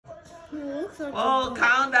Oh,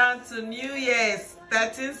 countdown to New Year's.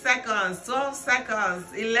 13 seconds, 12 seconds,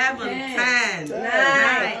 11, 10, 9,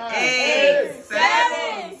 8,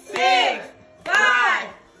 7, 6, 5,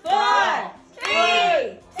 4,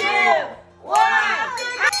 3, 2, 1.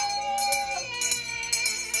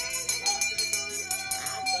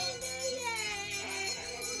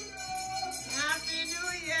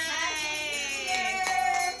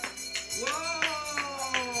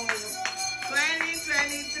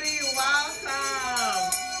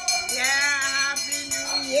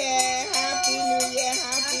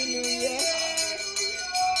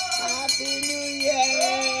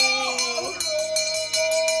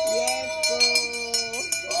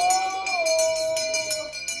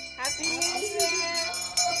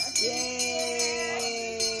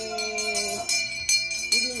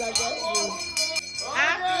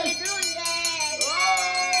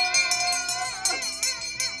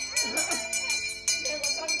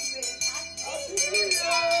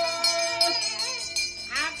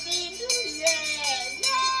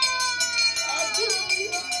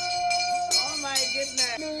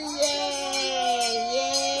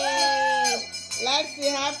 Let's say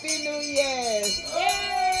Happy New Year.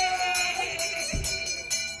 Yay!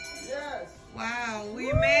 Yes. Wow,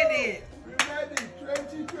 we made it. We made it.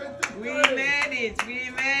 2023. We made it. We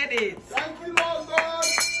made it. Thank you, Lord God.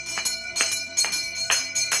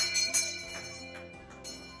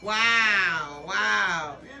 Wow.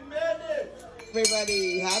 Wow. We made it.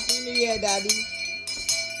 Everybody, Happy New Year, Daddy.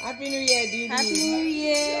 Happy New Year, Didi. Happy New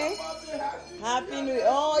Year. Happy New Year.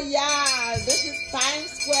 Oh, yeah. This is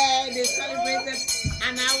Times Square. They celebrated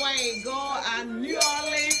an hour ago and New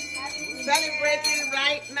Orleans. Celebrating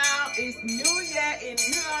right now is New Year in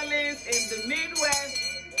New Orleans, in the Midwest,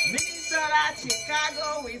 Minnesota,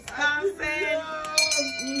 Chicago, Wisconsin.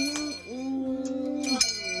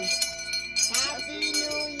 Happy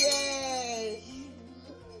New Year.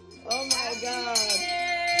 Oh, my God.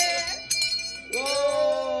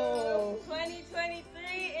 Whoa. 2023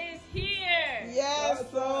 is here. Yes,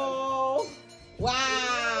 so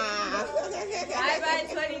wow. Bye-bye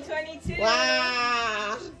 2022.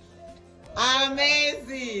 Wow.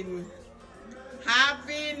 Amazing.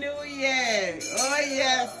 Happy New Year. Oh,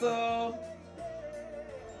 yes, so.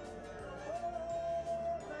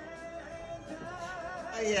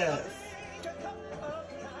 Oh, yes.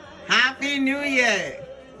 Happy New Year.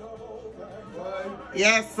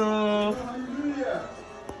 Yes, so.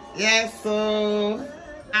 Yes, so.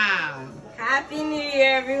 Happy New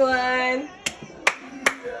Year, everyone.